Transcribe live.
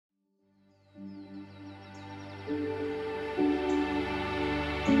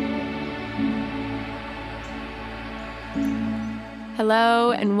Hello,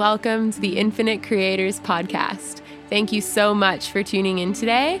 and welcome to the Infinite Creators Podcast. Thank you so much for tuning in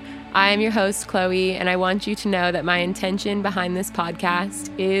today. I am your host, Chloe, and I want you to know that my intention behind this podcast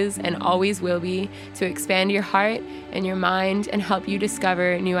is and always will be to expand your heart and your mind and help you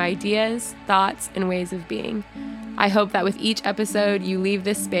discover new ideas, thoughts, and ways of being. I hope that with each episode, you leave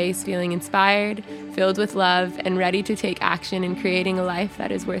this space feeling inspired, filled with love, and ready to take action in creating a life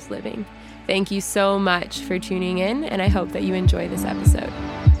that is worth living. Thank you so much for tuning in, and I hope that you enjoy this episode.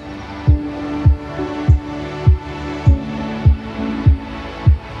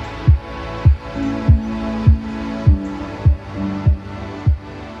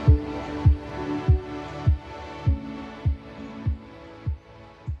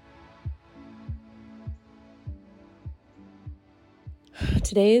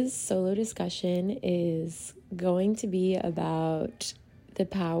 Today's solo discussion is going to be about the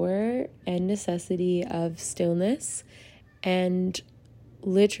power and necessity of stillness and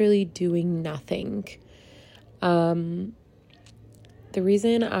literally doing nothing. The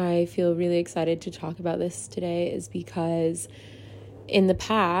reason I feel really excited to talk about this today is because in the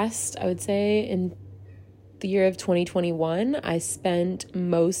past, I would say in the year of 2021, I spent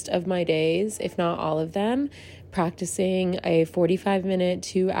most of my days, if not all of them, practicing a 45-minute,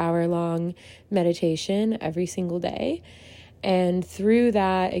 2-hour-long meditation every single day. And through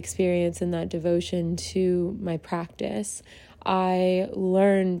that experience and that devotion to my practice, I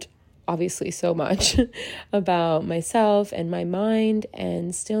learned obviously so much about myself and my mind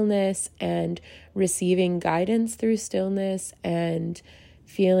and stillness and receiving guidance through stillness and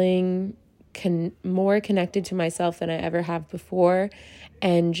feeling more connected to myself than I ever have before.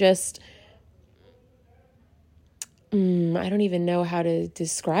 And just, I don't even know how to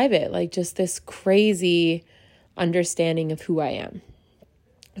describe it, like just this crazy understanding of who I am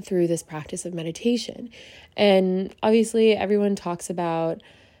through this practice of meditation. And obviously everyone talks about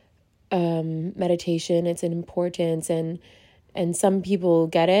meditation, its importance, and some people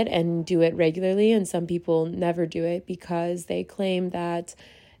get it and do it regularly, and some people never do it because they claim that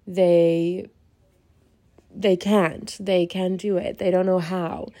they can't do it. They don't know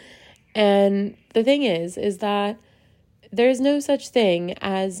how. And the thing is that there's no such thing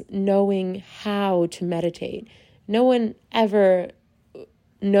as knowing how to meditate. No one ever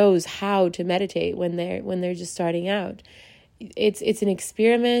knows how to meditate when they're just starting out. It's an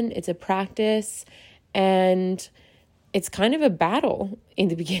experiment, it's a practice, and it's kind of a battle in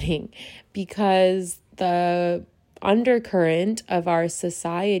the beginning because the undercurrent of our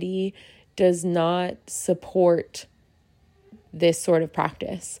society does not support this sort of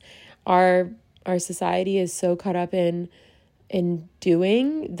practice. Our society is so caught up in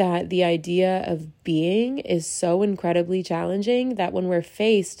doing that the idea of being is so incredibly challenging that when we're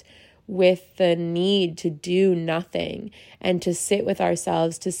faced with the need to do nothing and to sit with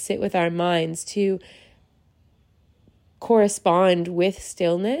ourselves, to sit with our minds, to correspond with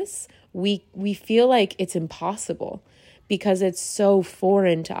stillness, we feel like it's impossible because it's so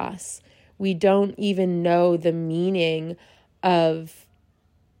foreign to us. We don't even know the meaning of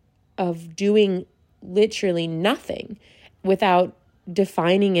doing literally nothing without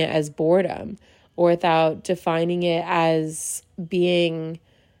defining it as boredom or without defining it as being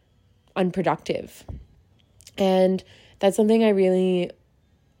unproductive. And that's something I really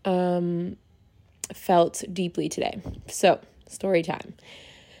felt deeply today. So, story time.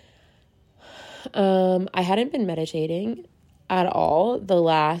 I hadn't been meditating at all the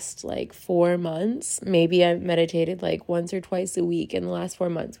last 4 months. Maybe I've meditated once or twice a week in the last 4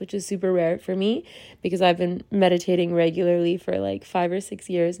 months, which is super rare for me because I've been meditating regularly for 5 or 6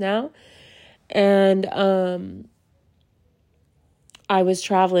 years now. And I was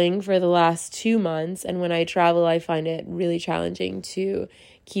traveling for the last 2 months, and when I travel, I find it really challenging to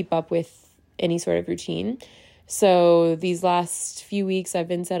keep up with any sort of routine. So these last few weeks, I've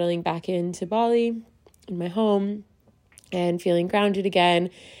been settling back into Bali, in my home, and feeling grounded again.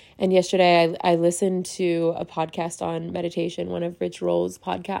 And yesterday I listened to a podcast on meditation, one of Rich Roll's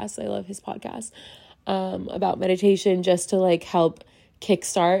podcasts. I love his podcast about meditation, just to help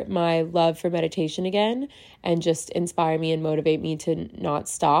kickstart my love for meditation again and just inspire me and motivate me to not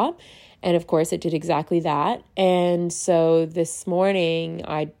stop. And of course it did exactly that. And so this morning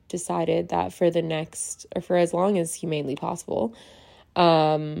I decided that for as long as humanly possible,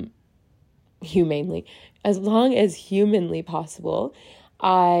 as long as humanly possible,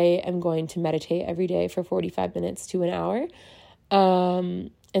 I am going to meditate every day for 45 minutes to an hour.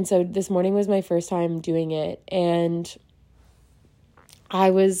 And so this morning was my first time doing it. And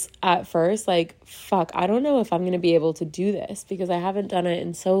I was at first fuck, I don't know if I'm going to be able to do this because I haven't done it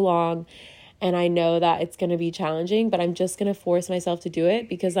in so long. And I know that it's going to be challenging, but I'm just going to force myself to do it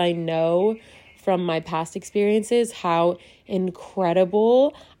because I know from my past experiences how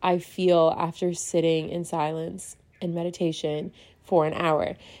incredible I feel after sitting in silence and meditation for an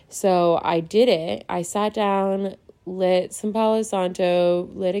hour. So I did it. I sat down, lit some Palo Santo,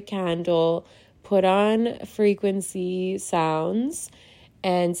 lit a candle, put on frequency sounds,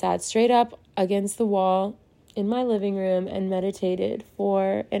 and sat straight up against the wall in my living room and meditated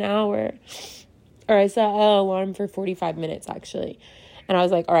for an hour. Or I set an alarm for 45 minutes, actually. And I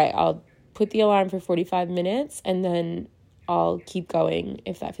was like, all right, I'll put the alarm for 45 minutes and then I'll keep going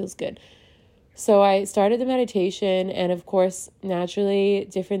if that feels good. So I started the meditation, and of course, naturally,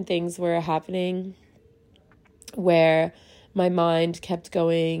 different things were happening where my mind kept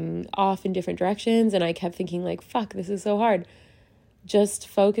going off in different directions, and I kept thinking like, fuck, this is so hard. Just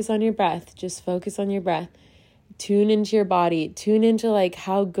focus on your breath. Just focus on your breath. Tune into your body. Tune into like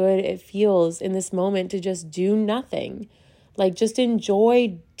how good it feels in this moment to just do nothing. Like just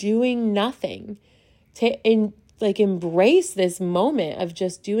enjoy doing nothing. Embrace this moment of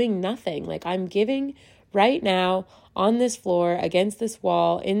just doing nothing. Like I'm giving right now on this floor, against this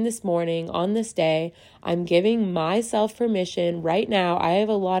wall, in this morning, on this day, I'm giving myself permission right now. I have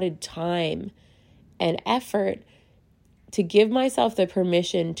allotted time and effort to give myself the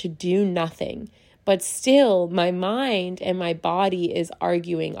permission to do nothing. But still, my mind and my body is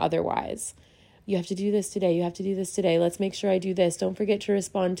arguing otherwise. You have to do this today. You have to do this today. Let's make sure I do this. Don't forget to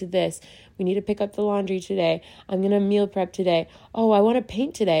respond to this. We need to pick up the laundry today. I'm going to meal prep today. Oh, I want to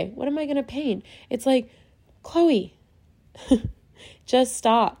paint today. What am I going to paint? It's like, Chloe, just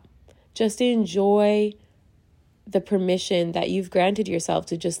stop. Just enjoy the permission that you've granted yourself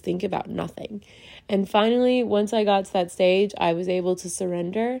to just think about nothing. And finally, once I got to that stage, I was able to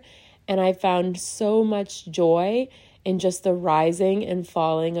surrender. And I found so much joy in just the rising and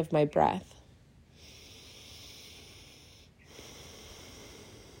falling of my breath.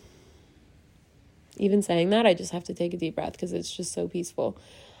 Even saying that, I just have to take a deep breath because it's just so peaceful.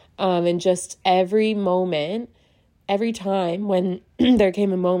 And just every moment, every time when there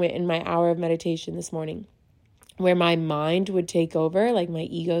came a moment in my hour of meditation this morning where my mind would take over, like my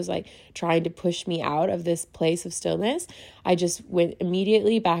ego's like trying to push me out of this place of stillness, I just went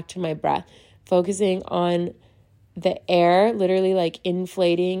immediately back to my breath, focusing on the air literally like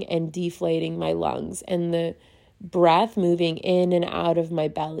inflating and deflating my lungs and the breath moving in and out of my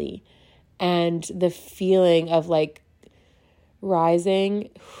belly. And the feeling of like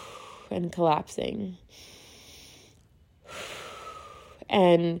rising and collapsing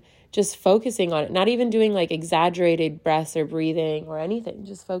and just focusing on it, not even doing like exaggerated breaths or breathing or anything,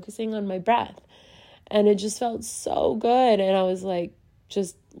 just focusing on my breath. And it just felt so good. And I was like,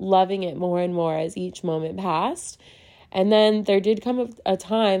 just loving it more and more as each moment passed. And then there did come a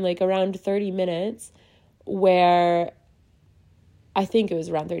time like around 30 minutes where I think it was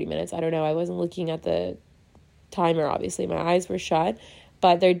around 30 minutes. I don't know. I wasn't looking at the timer, obviously. My eyes were shut.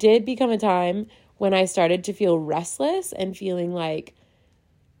 But there did become a time when I started to feel restless and feeling like,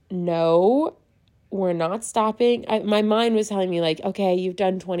 no, we're not stopping. My mind was telling me like, okay, you've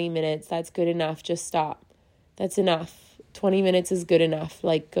done 20 minutes. That's good enough. Just stop. That's enough. 20 minutes is good enough.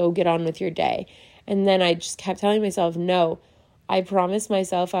 Like, go get on with your day. And then I just kept telling myself, no, I promised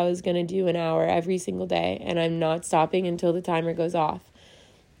myself I was going to do an hour every single day, and I'm not stopping until the timer goes off.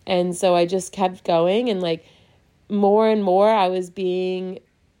 And so I just kept going, and like more and more I was being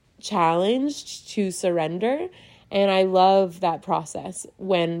challenged to surrender. And I love that process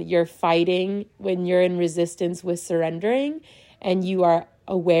when you're fighting, when you're in resistance with surrendering, and you are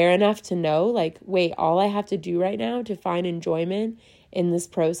aware enough to know like, wait, all I have to do right now to find enjoyment in this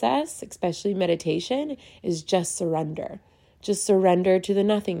process, especially meditation, is just surrender. Just surrender to the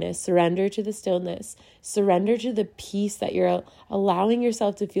nothingness, surrender to the stillness, surrender to the peace that you're allowing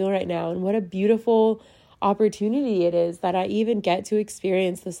yourself to feel right now. And what a beautiful opportunity it is that I even get to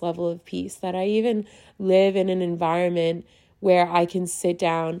experience this level of peace, that I even live in an environment where I can sit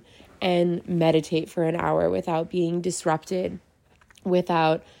down and meditate for an hour without being disrupted,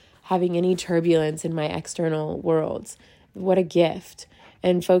 without having any turbulence in my external worlds. What a gift.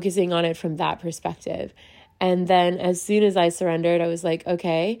 And focusing on it from that perspective. And then as soon as I surrendered, I was like,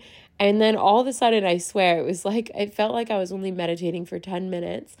 okay. And then all of a sudden, I swear, it felt like I was only meditating for 10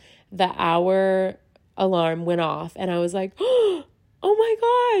 minutes. The hour alarm went off and I was like, oh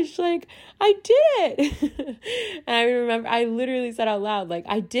my gosh, like I did it. And I remember I literally said out loud, like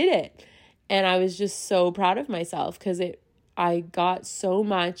I did it. And I was just so proud of myself because I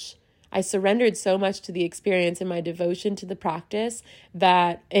surrendered so much to the experience and my devotion to the practice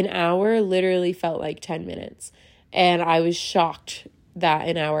that an hour literally felt like 10 minutes. And I was shocked that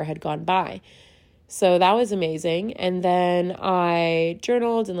an hour had gone by. So that was amazing. And then I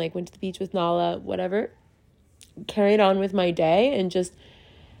journaled and like went to the beach with Nala, whatever, carried on with my day and just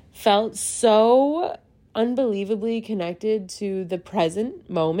felt so unbelievably connected to the present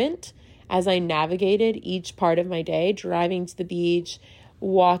moment as I navigated each part of my day, driving to the beach,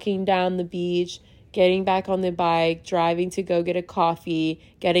 walking down the beach, getting back on the bike, driving to go get a coffee,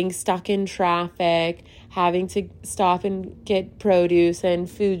 getting stuck in traffic, having to stop and get produce and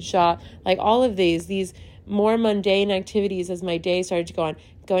food shop, like all of these more mundane activities as my day started to go on,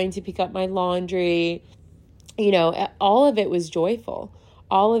 going to pick up my laundry, all of it was joyful.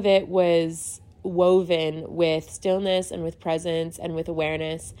 All of it was woven with stillness and with presence and with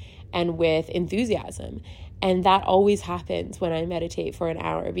awareness and with enthusiasm. And that always happens when I meditate for an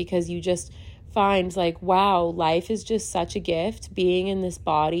hour, because you just find like, wow, life is just such a gift. Being in this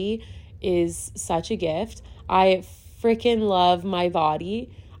body is such a gift. I freaking love my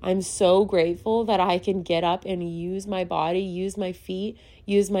body. I'm so grateful that I can get up and use my body, use my feet,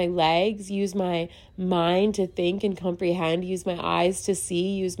 use my legs, use my mind to think and comprehend, use my eyes to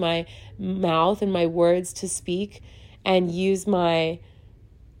see, use my mouth and my words to speak, and use my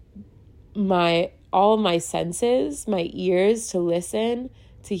all of my senses, my ears to listen,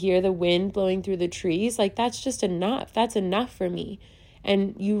 to hear the wind blowing through the trees. Like, that's just enough. That's enough for me.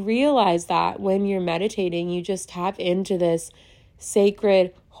 And you realize that when you're meditating, you just tap into this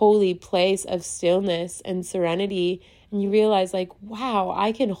sacred, holy place of stillness and serenity. And you realize like, wow,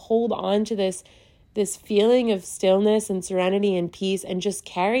 I can hold on to this feeling of stillness and serenity and peace and just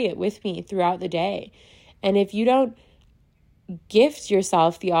carry it with me throughout the day. And if you don't gift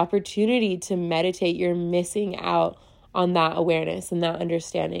yourself the opportunity to meditate, you're missing out on that awareness and that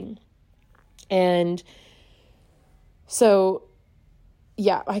understanding. And so,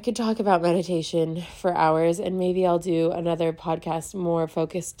 yeah, I could talk about meditation for hours, and maybe I'll do another podcast more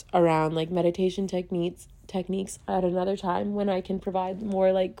focused around like meditation techniques at another time, when I can provide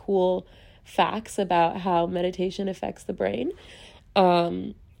more like cool facts about how meditation affects the brain.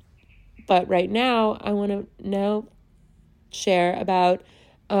 But right now I want to now share about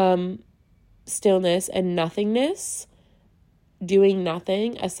stillness and nothingness, doing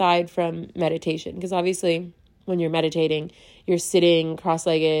nothing aside from meditation. Because obviously when you're meditating, you're sitting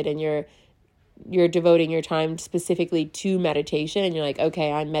cross-legged and you're devoting your time specifically to meditation, and you're like,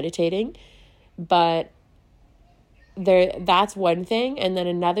 okay, I'm meditating. But that's one thing. And then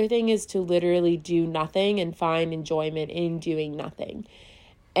another thing is to literally do nothing and find enjoyment in doing nothing.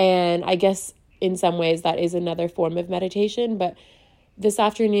 And I guess in some ways that is another form of meditation. But this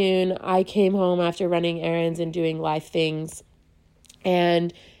afternoon I came home after running errands and doing life things,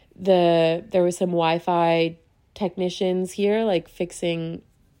 and there was some Wi-Fi technicians here, like fixing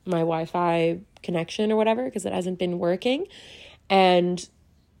my Wi-Fi connection or whatever, because it hasn't been working. And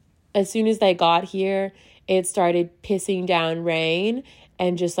as soon as they got here, it started pissing down rain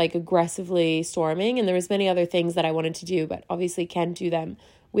and just like aggressively storming. And there was many other things that I wanted to do, but obviously can't do them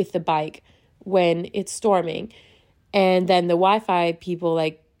with the bike when it's storming. And then the Wi-Fi people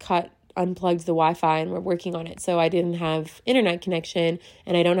like unplugged the Wi-Fi and were working on it. So I didn't have internet connection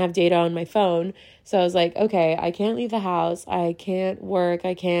and I don't have data on my phone. So I was like, okay, I can't leave the house. I can't work.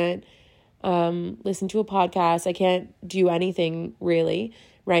 I can't listen to a podcast. I can't do anything really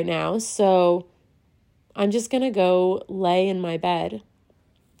right now. So I'm just going to go lay in my bed.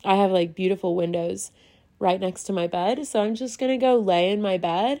 I have like beautiful windows right next to my bed. So I'm just going to go lay in my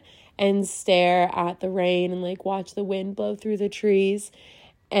bed and stare at the rain and like watch the wind blow through the trees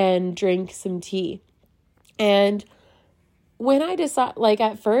and drink some tea. And when I decided, like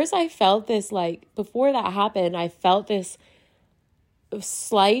at first I felt this, like before that happened, I felt this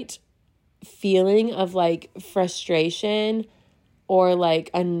slight feeling of like frustration or like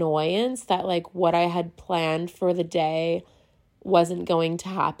annoyance that like what I had planned for the day wasn't going to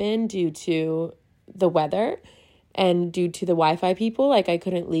happen due to the weather and due to the Wi-Fi people. Like I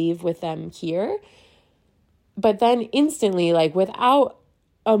couldn't leave with them here. But then instantly, like without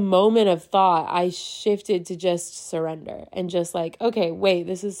a moment of thought, I shifted to just surrender and just like, okay, wait,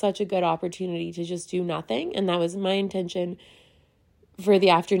 this is such a good opportunity to just do nothing. And that was my intention for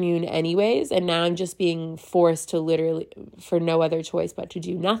the afternoon anyways. And now I'm just being forced to literally, for no other choice but to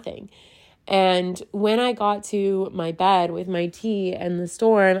do nothing. And when I got to my bed with my tea and the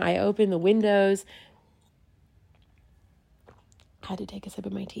storm, I opened the windows. I had to take a sip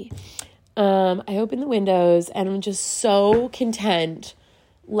of my tea. I opened the windows and I'm just so content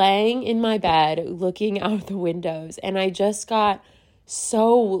laying in my bed, looking out the windows. And I just got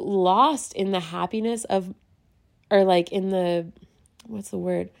so lost in the happiness of, or like in the, what's the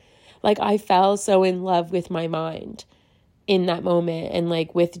word? Like I fell so in love with my mind in that moment, and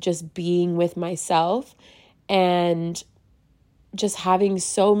like with just being with myself and just having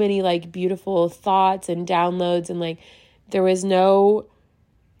so many like beautiful thoughts and downloads, and like there was no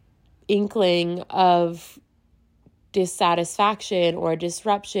inkling of dissatisfaction or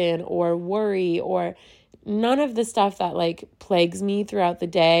disruption or worry or none of the stuff that like plagues me throughout the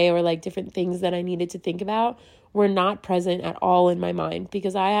day, or like different things that I needed to think about were not present at all in my mind,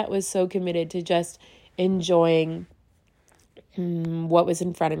 because I was so committed to just enjoying what was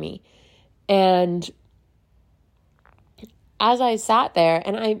in front of me. And as I sat there,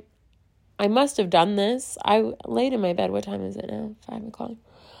 and I must have done this, I laid in my bed, what time is it now? 5:00.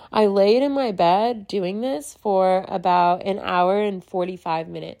 I laid in my bed doing this for about an hour and 45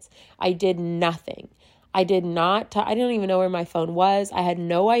 minutes. I did nothing. I don't even know where my phone was. I had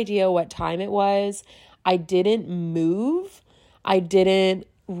no idea what time it was. I didn't move. I didn't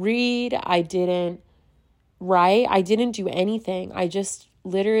read. I didn't write. I didn't do anything. I just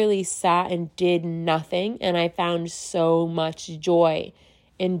literally sat and did nothing. And I found so much joy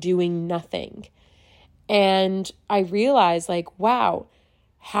in doing nothing. And I realized like, wow,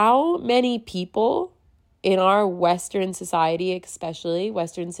 how many people in our Western society, especially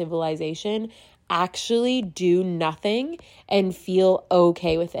Western civilization, actually do nothing and feel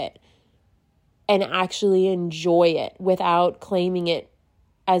okay with it and actually enjoy it without claiming it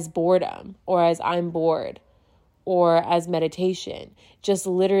as boredom or as I'm bored or as meditation. Just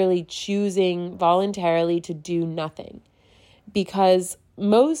literally choosing voluntarily to do nothing. Because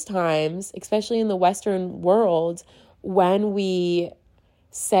most times, especially in the Western world, when we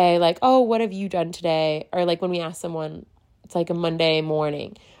say like, oh, what have you done today? Or like when we ask someone, it's like a Monday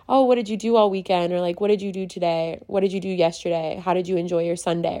morning, oh, what did you do all weekend? Or like, what did you do today? What did you do yesterday? How did you enjoy your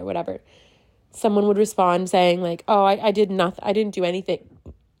Sunday or whatever? Someone would respond saying like, oh, I did nothing. I didn't do anything.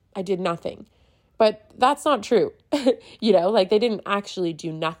 I did nothing. But that's not true. Like they didn't actually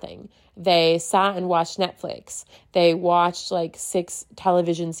do nothing. They sat and watched Netflix. They watched like 6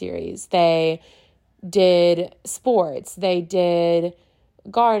 television series. They did sports. They did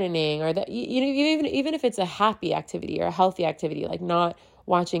gardening, or even if it's a happy activity or a healthy activity, like not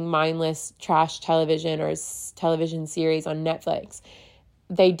watching mindless trash television or television series on Netflix.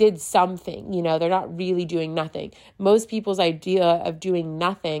 They did something, they're not really doing nothing. Most people's idea of doing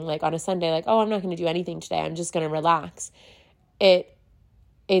nothing, like on a Sunday, like, oh, I'm not going to do anything today, I'm just going to relax.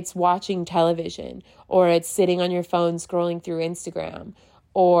 It's watching television, or it's sitting on your phone scrolling through Instagram,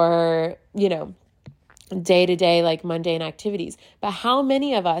 or, day-to-day like mundane activities. But how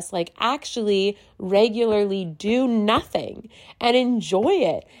many of us like actually regularly do nothing and enjoy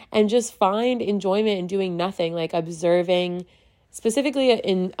it and just find enjoyment in doing nothing, like specifically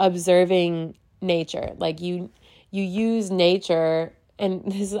in observing nature? Like you use nature, and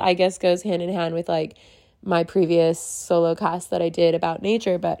this I guess goes hand in hand with like my previous solo cast that I did about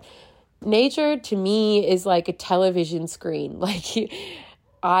nature, but nature to me is like a television screen. Like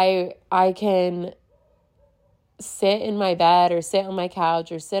I can sit in my bed or sit on my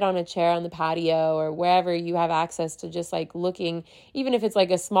couch or sit on a chair on the patio or wherever you have access to, just like looking, even if it's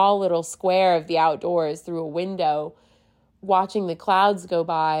like a small little square of the outdoors through a window, watching the clouds go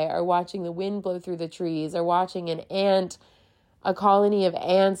by, or watching the wind blow through the trees, or watching a colony of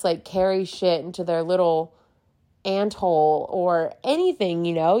ants like carry shit into their little ant hole, or anything,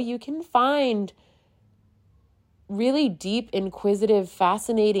 you can find really deep, inquisitive,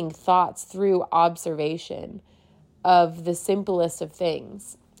 fascinating thoughts through observation of the simplest of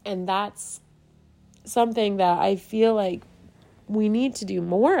things. And that's something that I feel like we need to do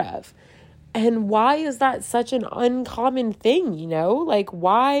more of. And why is that such an uncommon thing, Like,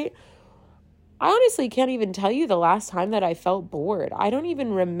 why? I honestly can't even tell you the last time that I felt bored. I don't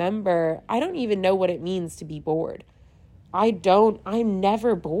even remember. I don't even know what it means to be bored. I'm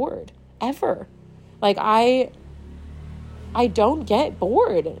never bored, ever. Like, I don't get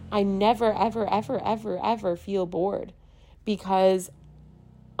bored. I never, ever, ever, ever, ever feel bored, because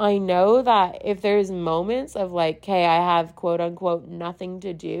I know that if there's moments of like, okay, I have quote unquote nothing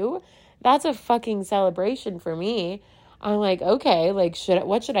to do, that's a fucking celebration for me. I'm like, okay, like,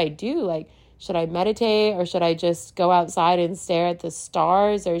 what should I do? Like, should I meditate, or should I just go outside and stare at the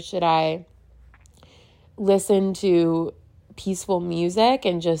stars, or should I listen to peaceful music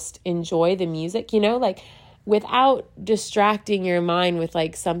and just enjoy the music, like, without distracting your mind with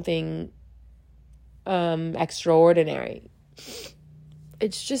like something extraordinary.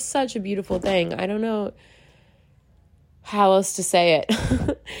 It's just such a beautiful thing. I don't know how else to say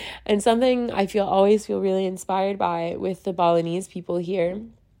it. And something I always feel really inspired by with the Balinese people here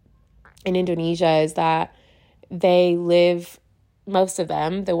in Indonesia is that they live most of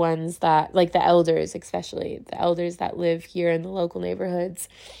them, the ones that, like the elders, especially the elders that live here in the local neighborhoods,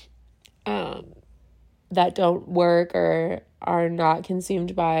 that don't work or are not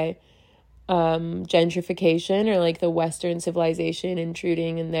consumed by gentrification or like the Western civilization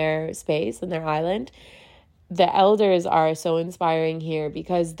intruding in their space and their island. The elders are so inspiring here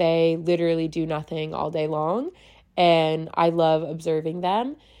because they literally do nothing all day long. And I love observing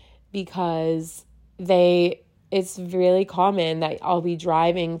them because it's really common that I'll be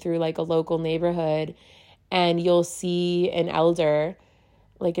driving through like a local neighborhood and you'll see an elder,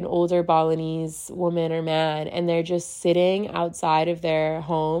 like an older Balinese woman or man, and they're just sitting outside of their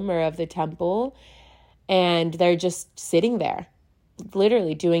home or of the temple, and they're just sitting there,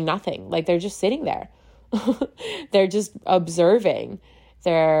 literally doing nothing. Like they're just sitting there. They're just observing.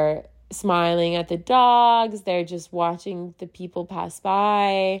 They're smiling at the dogs. They're just watching the people pass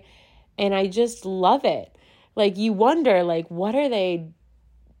by. And I just love it. Like you wonder, like, what are they,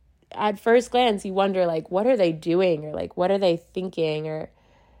 at first glance, you wonder, like, what are they doing? Or like, what are they thinking? Or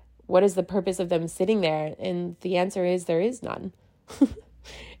what is the purpose of them sitting there? And the answer is there is none.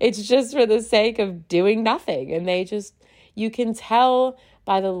 It's just for the sake of doing nothing. And you can tell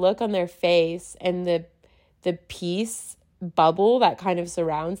by the look on their face and the peace bubble that kind of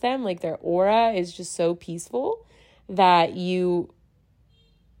surrounds them, like their aura is just so peaceful that you're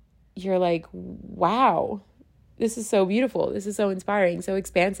like, wow, this is so beautiful. This is so inspiring, so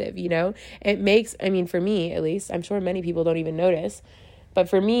expansive, It makes, for me at least, I'm sure many people don't even notice, but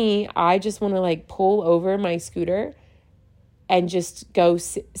for me, I just want to like pull over my scooter and just go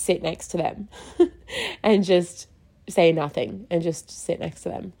sit next to them and just say nothing and just sit next to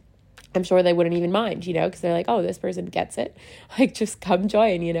them. I'm sure they wouldn't even mind, because they're like, oh, this person gets it. Like, just come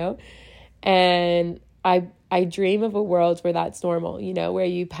join, And I dream of a world where that's normal, where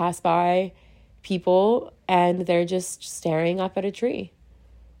you pass by people and they're just staring up at a tree,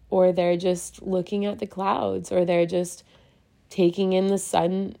 or they're just looking at the clouds, or they're just taking in the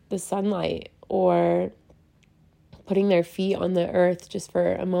sunlight, or putting their feet on the earth just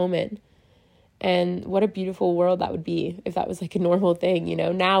for a moment. And what a beautiful world that would be if that was like a normal thing,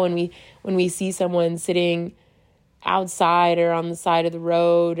 Now when we see someone sitting outside or on the side of the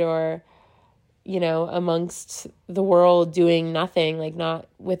road or, amongst the world doing nothing, like not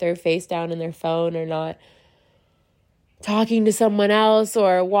with their face down in their phone or not talking to someone else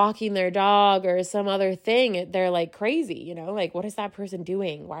or walking their dog or some other thing, they're like crazy, like what is that person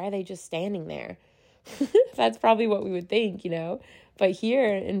doing? Why are they just standing there? That's probably what we would think, But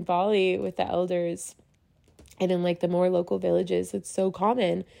here in Bali with the elders and in like the more local villages, it's so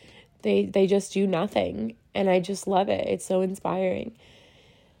common. They just do nothing. And I just love it. It's so inspiring.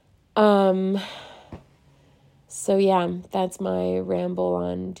 So yeah, that's my ramble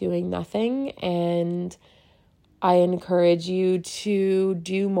on doing nothing. And I encourage you to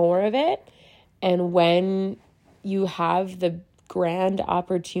do more of it. And when you have the grand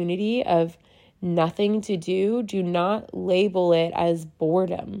opportunity of nothing to do, do not label it as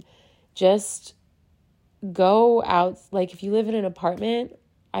boredom. Just go out. Like if you live in an apartment,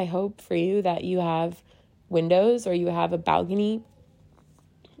 I hope for you that you have windows or you have a balcony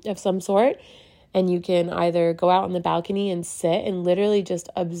of some sort, and you can either go out on the balcony and sit and literally just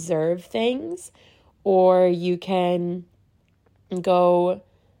observe things, or you can go,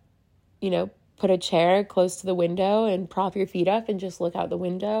 put a chair close to the window and prop your feet up and just look out the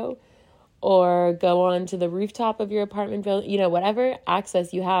window, or go on to the rooftop of your apartment building, whatever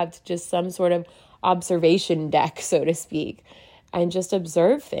access you have to just some sort of observation deck, so to speak, and just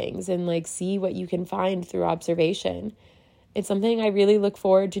observe things and like see what you can find through observation. It's something I really look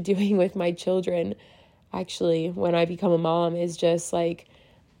forward to doing with my children, actually, when I become a mom, is just like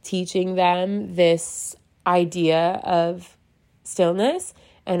teaching them this idea of stillness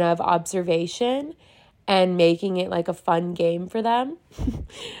and of observation and making it like a fun game for them.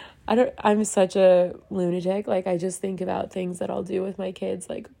 I'm such a lunatic. Like I just think about things that I'll do with my kids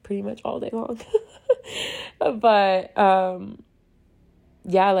like pretty much all day long. But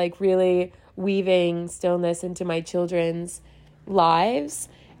yeah, like really weaving stillness into my children's lives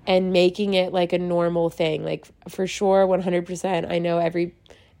and making it like a normal thing. Like for sure, 100%, I know every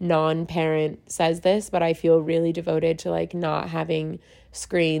non-parent says this, but I feel really devoted to like not having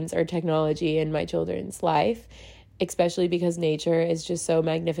screens or technology in my children's life, especially because nature is just so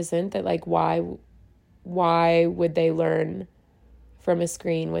magnificent that like why would they learn from a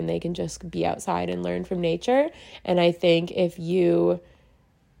screen when they can just be outside and learn from nature? And I think if you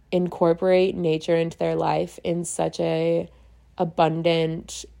incorporate nature into their life in such a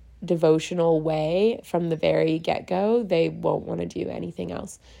abundant, devotional way from the very get-go, they won't want to do anything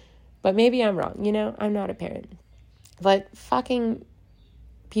else. But maybe I'm wrong, I'm not a parent. But fucking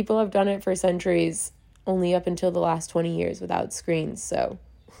people have done it for centuries, only up until the last 20 years without screens, so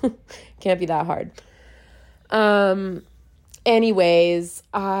can't be that hard. Anyways,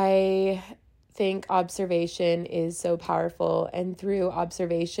 I think observation is so powerful, and through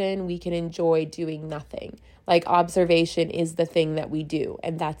observation, we can enjoy doing nothing. Like, observation is the thing that we do,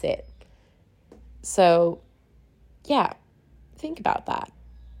 and that's it. So, yeah, think about that.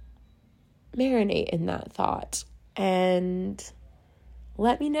 Marinate in that thought, and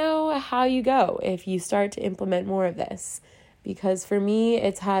let me know how you go if you start to implement more of this, because for me,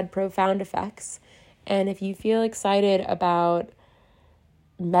 it's had profound effects. And if you feel excited about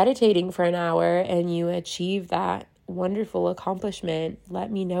meditating for an hour and you achieve that wonderful accomplishment,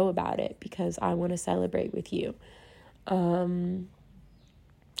 let me know about it, because I want to celebrate with you. And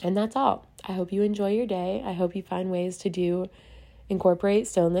that's all. I hope you enjoy your day. I hope you find ways to incorporate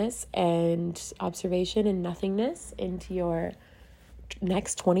stillness and observation and nothingness into your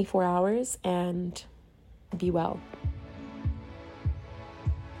next 24 hours, and be well.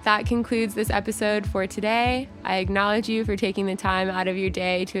 That concludes this episode for today. I acknowledge you for taking the time out of your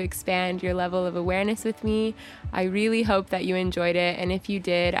day to expand your level of awareness with me. I really hope that you enjoyed it, and if you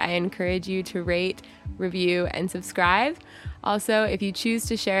did, I encourage you to rate, review, and subscribe. Also, if you choose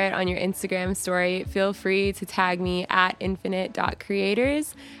to share it on your Instagram story, feel free to tag me at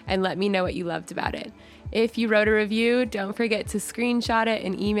infinite.creators and let me know what you loved about it. If you wrote a review, don't forget to screenshot it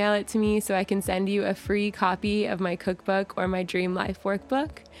and email it to me so I can send you a free copy of my cookbook or my Dream Life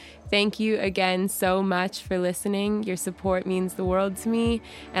workbook. Thank you again so much for listening. Your support means the world to me,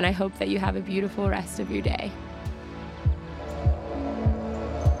 and I hope that you have a beautiful rest of your day.